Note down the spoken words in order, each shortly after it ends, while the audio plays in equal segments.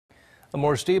A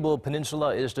more stable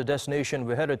peninsula is the destination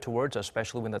we're headed towards,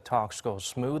 especially when the talks go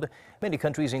smooth. Many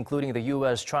countries, including the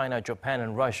U.S., China, Japan,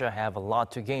 and Russia, have a lot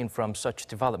to gain from such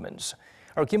developments.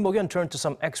 Our Kim Mok-yeon turned to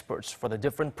some experts for the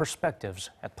different perspectives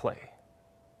at play.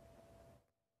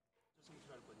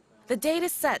 The date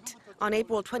is set. On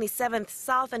April 27th,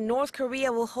 South and North Korea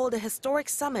will hold a historic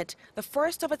summit, the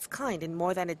first of its kind in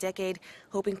more than a decade,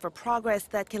 hoping for progress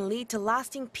that can lead to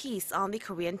lasting peace on the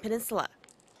Korean Peninsula.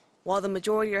 While the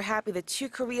majority are happy the two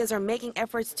Koreas are making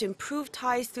efforts to improve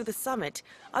ties through the summit,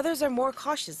 others are more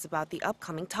cautious about the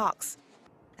upcoming talks.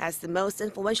 As the most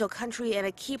influential country and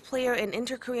a key player in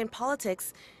inter-Korean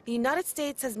politics, the United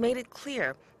States has made it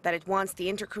clear that it wants the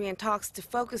inter-Korean talks to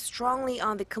focus strongly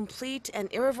on the complete and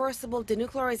irreversible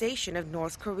denuclearization of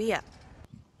North Korea.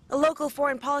 A local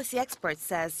foreign policy expert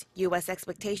says U.S.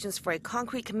 expectations for a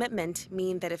concrete commitment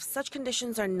mean that if such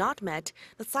conditions are not met,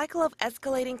 the cycle of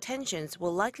escalating tensions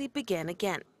will likely begin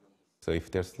again. So if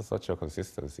there's such a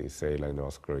consistency, say like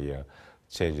North Korea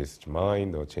changes its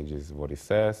mind or changes what it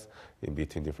says in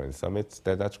between different summits,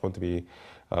 that's going to be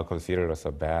considered as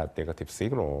a bad negative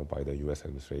signal by the U.S.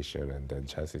 administration, and then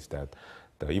chances that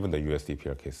even the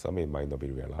U.S.-DPRK summit might not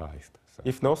be realized. So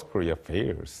if North Korea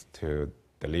fails to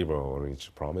deliver on its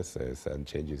promises and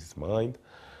changes its mind,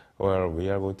 well, we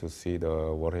are going to see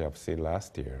what we have seen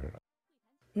last year.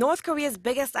 North Korea's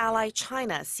biggest ally,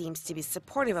 China, seems to be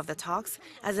supportive of the talks,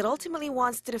 as it ultimately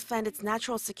wants to defend its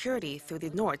natural security through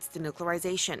the North's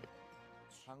denuclearization.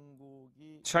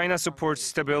 China supports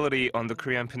stability on the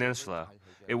Korean Peninsula.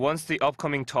 It wants the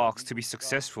upcoming talks to be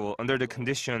successful under the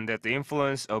condition that the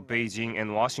influence of Beijing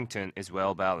and Washington is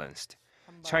well balanced.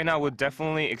 China would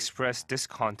definitely express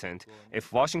discontent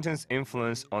if Washington's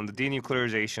influence on the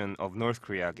denuclearization of North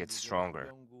Korea gets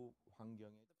stronger.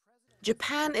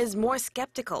 Japan is more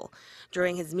skeptical.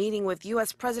 During his meeting with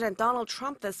U.S. President Donald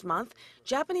Trump this month,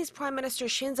 Japanese Prime Minister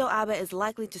Shinzo Abe is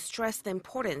likely to stress the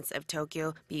importance of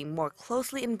Tokyo being more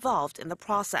closely involved in the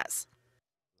process.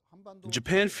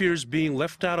 Japan fears being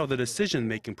left out of the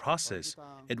decision-making process.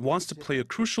 It wants to play a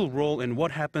crucial role in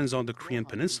what happens on the Korean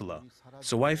Peninsula.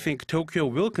 So I think Tokyo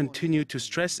will continue to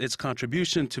stress its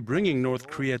contribution to bringing North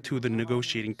Korea to the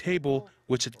negotiating table,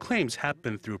 which it claims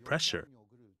happened through pressure.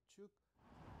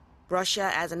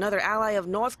 Russia, as another ally of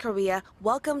North Korea,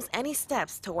 welcomes any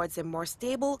steps towards a more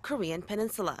stable Korean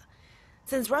peninsula.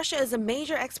 Since Russia is a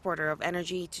major exporter of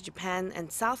energy to Japan and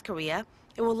South Korea,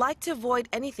 it would like to avoid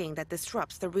anything that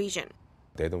disrupts the region.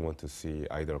 They don't want to see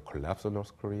either a collapse of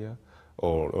North Korea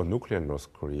or a nuclear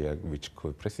North Korea, which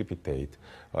could precipitate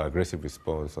aggressive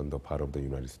response on the part of the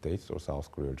United States or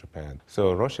South Korea or Japan.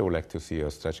 So Russia would like to see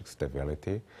a strategic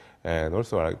stability, and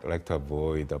also like to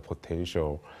avoid a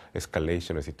potential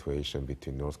escalation of situation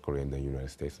between North Korea and the United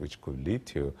States, which could lead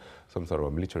to some sort of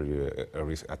a military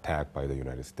attack by the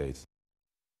United States.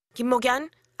 Kim Mok-yeon,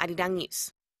 Arirang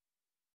News.